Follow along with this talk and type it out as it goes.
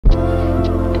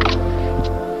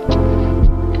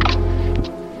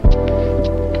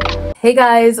Hey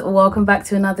guys, welcome back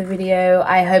to another video.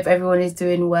 I hope everyone is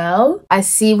doing well. I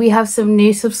see we have some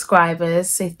new subscribers,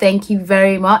 so thank you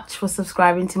very much for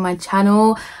subscribing to my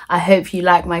channel. I hope you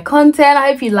like my content.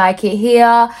 I hope you like it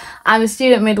here. I'm a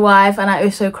student midwife and I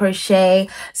also crochet,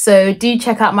 so do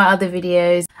check out my other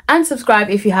videos and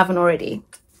subscribe if you haven't already.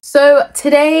 So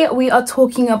today we are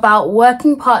talking about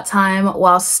working part-time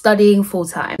while studying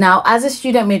full-time. Now, as a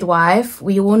student midwife,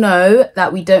 we all know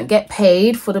that we don't get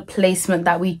paid for the placement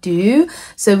that we do.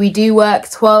 So we do work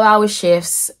 12-hour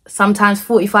shifts, sometimes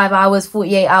 45 hours,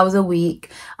 48 hours a week,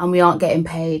 and we aren't getting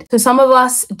paid. So some of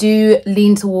us do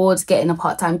lean towards getting a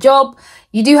part-time job.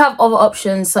 You do have other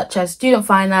options such as student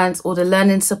finance or the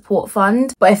Learning Support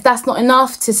Fund. But if that's not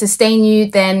enough to sustain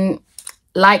you, then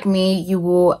like me, you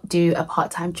will do a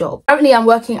part-time job. Currently, I'm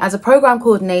working as a program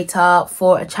coordinator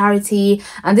for a charity,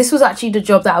 and this was actually the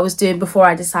job that I was doing before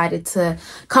I decided to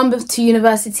come to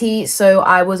university. So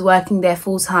I was working there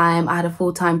full-time. I had a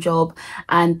full-time job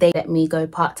and they let me go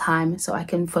part-time so I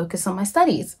can focus on my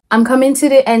studies. I'm coming to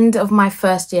the end of my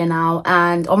first year now,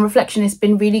 and on reflection, it's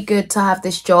been really good to have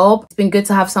this job. It's been good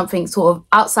to have something sort of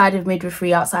outside of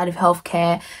midwifery, outside of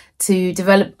healthcare, to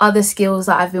develop other skills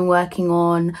that I've been working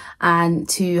on and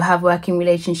to have working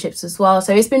relationships as well.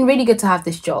 So it's been really good to have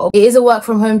this job. It is a work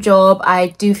from home job. I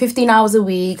do 15 hours a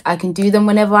week. I can do them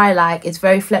whenever I like. It's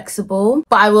very flexible.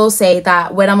 But I will say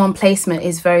that when I'm on placement,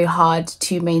 it's very hard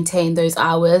to maintain those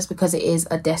hours because it is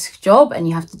a desk job and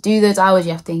you have to do those hours,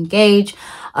 you have to engage.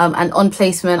 And on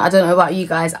placement, I don't know about you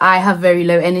guys, I have very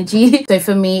low energy. So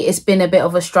for me, it's been a bit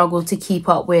of a struggle to keep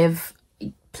up with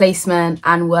placement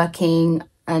and working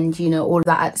and all of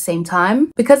that at the same time.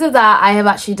 Because of that, I have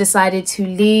actually decided to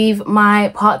leave my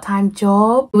part-time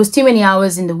job. It was too many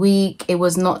hours in the week. It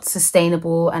was not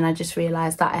sustainable, and I just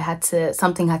realized that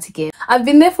something had to give. I've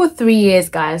been there for 3 years,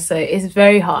 guys, so it's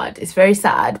very hard. It's very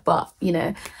sad, but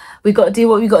we got to do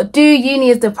what we got to do. Uni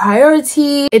is the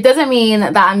priority. It doesn't mean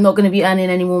that I'm not going to be earning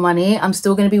any more money. I'm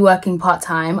still going to be working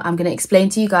part-time. I'm going to explain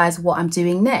to you guys what I'm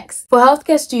doing next. For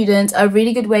healthcare students, a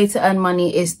really good way to earn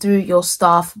money is through your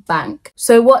staff bank.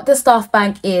 So what the staff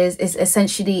bank is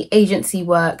essentially agency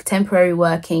work, temporary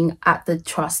working at the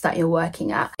trust that you're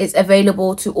working at. It's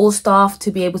available to all staff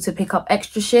to be able to pick up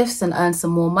extra shifts and earn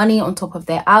some more money on top of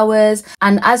their hours.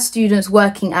 And as students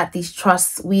working at these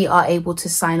trusts, we are able to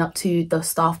sign up to the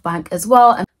staff bank as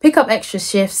well and pick up extra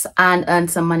shifts and earn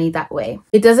some money that way.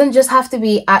 It doesn't just have to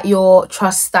be at your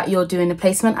trust that you're doing the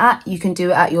placement at. You can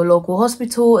do it at your local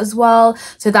hospital as well.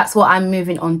 So that's what I'm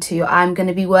moving on to. I'm going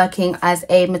to be working as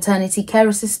a maternity care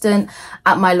assistant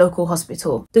at my local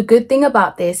hospital. The good thing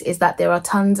about this is that there are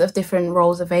tons of different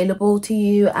roles available to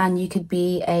you, and you could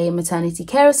be a maternity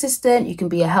care assistant, you can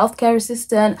be a healthcare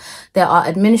assistant, there are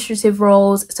administrative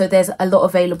roles, so there's a lot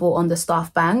available on the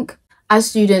staff bank. As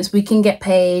students, we can get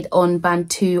paid on band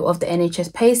 2 of the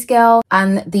NHS pay scale,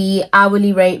 and the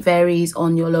hourly rate varies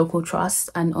on your local trust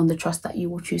and on the trust that you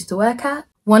will choose to work at.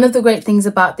 One of the great things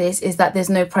about this is that there's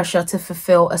no pressure to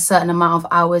fulfill a certain amount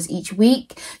of hours each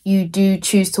week. You do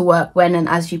choose to work when and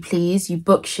as you please. You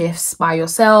book shifts by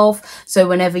yourself. So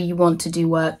whenever you want to do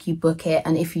work, you book it.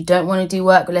 And if you don't want to do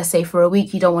work, let's say for a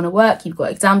week you don't want to work, you've got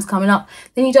exams coming up,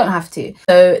 then you don't have to.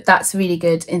 So that's really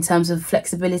good in terms of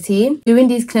flexibility. Doing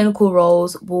these clinical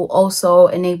roles will also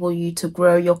enable you to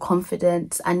grow your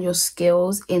confidence and your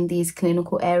skills in these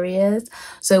clinical areas.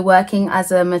 So working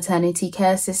as a maternity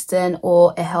care assistant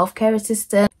or a healthcare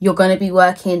assistant, you're going to be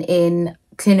working in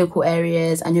clinical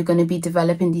areas and you're going to be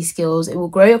developing these skills. It will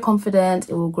grow your confidence,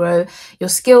 it will grow your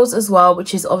skills as well,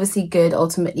 which is obviously good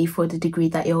ultimately for the degree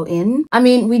that you're in. I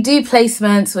mean, we do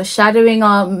placements, we're shadowing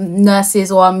our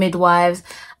nurses or our midwives,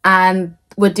 and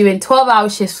we're doing 12-hour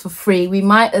shifts for free. We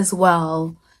might as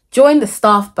well join the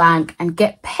staff bank and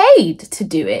get paid to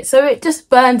do it, so it just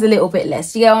burns a little bit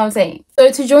less. You get what I'm saying? So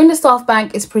to join the staff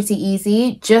bank is pretty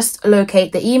easy. Just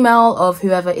locate the email of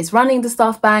whoever is running the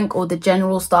staff bank or the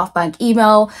general staff bank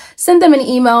email. Send them an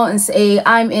email and say,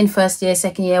 I'm in first year,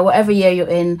 second year, whatever year you're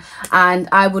in, and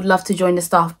I would love to join the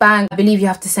staff bank. I believe you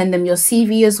have to send them your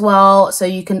CV as well, so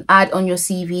you can add on your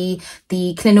CV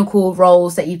the clinical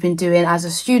roles that you've been doing as a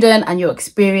student and your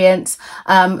experience.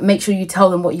 Make sure you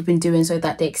tell them what you've been doing so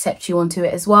that they accept you onto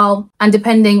it as well. And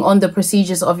depending on the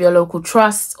procedures of your local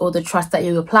trust or the trust that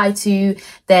you apply to, you,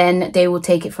 then they will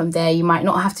take it from there. You might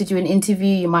not have to do an interview,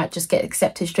 you might just get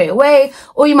accepted straight away,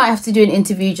 or you might have to do an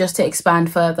interview just to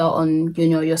expand further on, you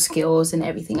know, your skills and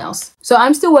everything else. So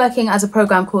I'm still working as a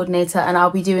program coordinator, and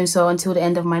I'll be doing so until the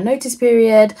end of my notice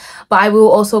period, but I will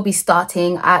also be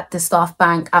starting at the staff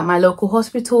bank at my local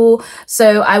hospital.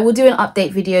 So I will do an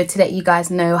update video to let you guys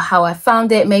know how I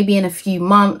found it, maybe in a few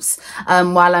months,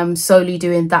 while I'm solely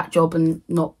doing that job and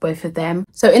not both of them.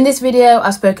 So in this video,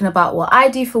 I've spoken about what I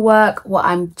do for work, what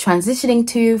I'm transitioning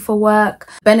to for work,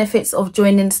 benefits of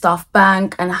joining staff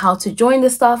bank, and how to join the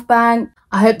staff bank.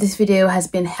 I hope this video has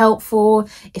been helpful.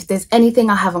 If there's anything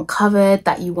I haven't covered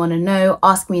that you want to know,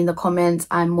 ask me in the comments.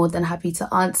 I'm more than happy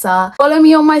to answer. Follow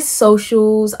me on my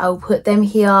socials. I'll put them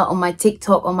here on my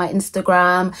TikTok, on my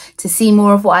Instagram, to see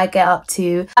more of what I get up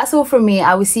to. That's all from me.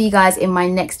 I will see you guys in my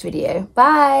next video.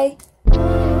 Bye.